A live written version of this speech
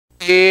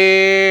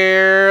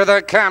Here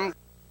they come.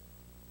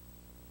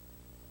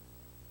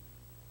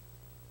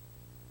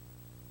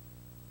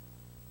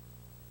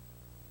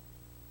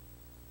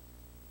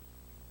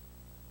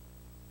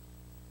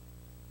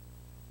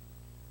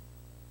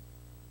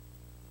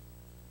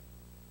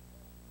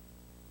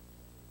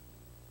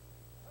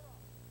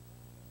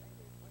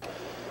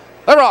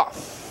 They're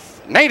off.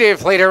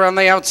 Native leader on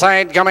the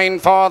outside coming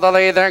for the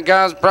lead. There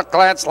goes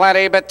Brooklet's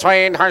Laddie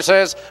between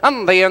horses.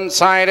 On the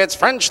inside, it's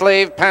French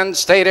Leave. Penn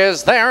State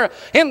is there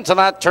into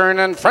that turn,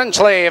 and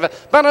French Leave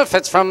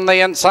benefits from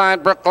the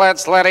inside.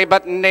 Brooklet's Laddie,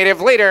 but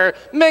Native leader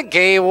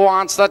McGee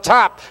wants the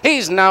top.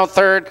 He's now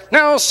third,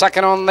 now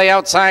second on the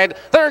outside.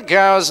 There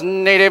goes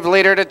Native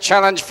leader to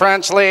challenge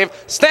French Leave.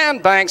 Stan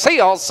Banks, he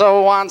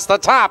also wants the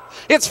top.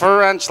 It's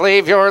French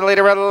Leave, your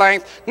leader at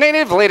length.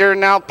 Native leader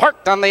now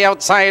parked on the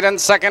outside,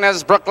 and second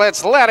is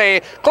Brooklet's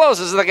Laddie.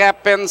 Closes the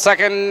gap in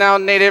second. Now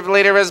Native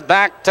leader is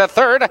back to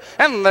third,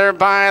 and they're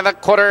by the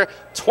quarter.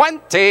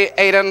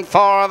 28 and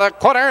for the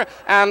quarter,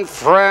 and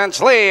French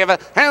Leave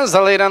has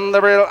the lead on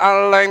the real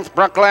length.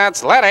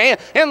 Brooklet's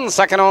Laddie in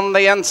second on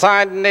the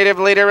inside. Native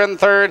leader in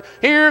third.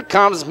 Here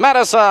comes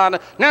Madison,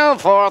 now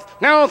fourth,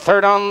 now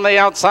third on the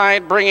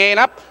outside, bringing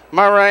up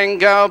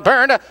Marengo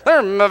Bird.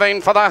 They're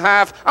moving for the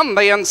half on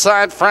the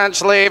inside.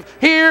 French Leave.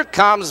 Here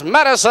comes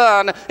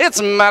Madison.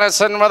 It's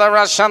Madison with a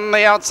rush on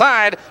the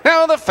outside.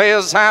 Now the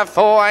fizz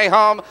halfway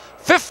home.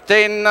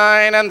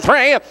 59 and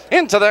 3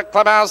 into the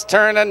clubhouse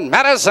turn, and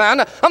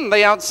Madison on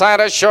the outside,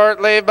 a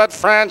short lead, but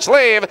French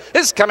Leave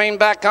is coming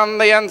back on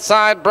the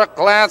inside.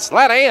 Brooklet's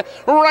Laddie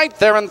right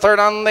there in third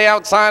on the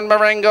outside.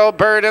 Marengo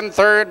Bird in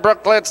third.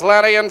 Brooklet's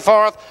Laddie in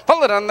fourth.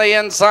 Followed on the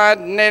inside.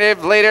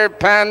 Native leader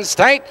Penn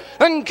State.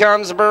 Then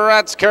comes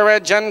Brett's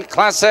Courage and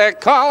Classic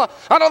Call.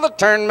 Out of the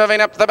turn,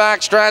 moving up the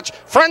backstretch.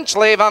 French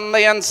Leave on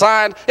the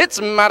inside. It's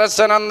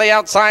Madison on the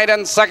outside,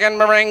 and second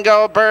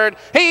Marengo Bird.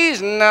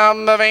 He's now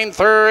moving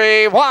three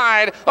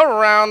wide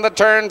around the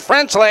turn.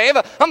 French Leave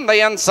on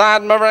the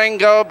inside.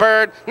 Marengo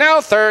Bird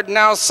now third,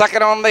 now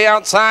second on the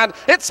outside.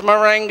 It's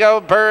Marengo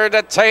Bird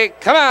to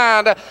take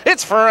command.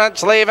 It's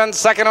French Leave and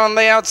second on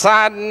the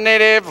outside.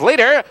 Native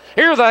leader,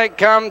 here they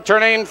come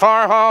turning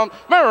for home.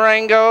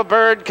 Marengo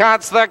Bird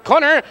cuts the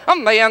corner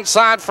on the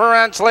inside.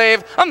 French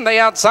Leave on the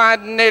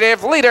outside.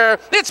 Native leader,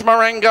 it's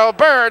Marengo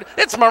Bird.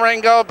 It's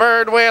Marengo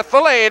Bird with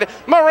the lead.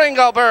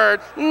 Marengo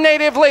Bird,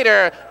 Native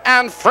leader,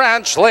 and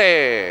French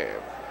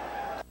Leave.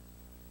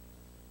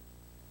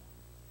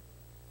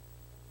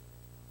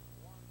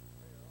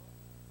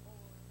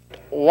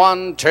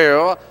 1,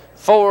 2,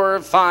 4,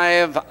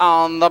 5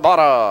 on the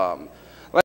bottom.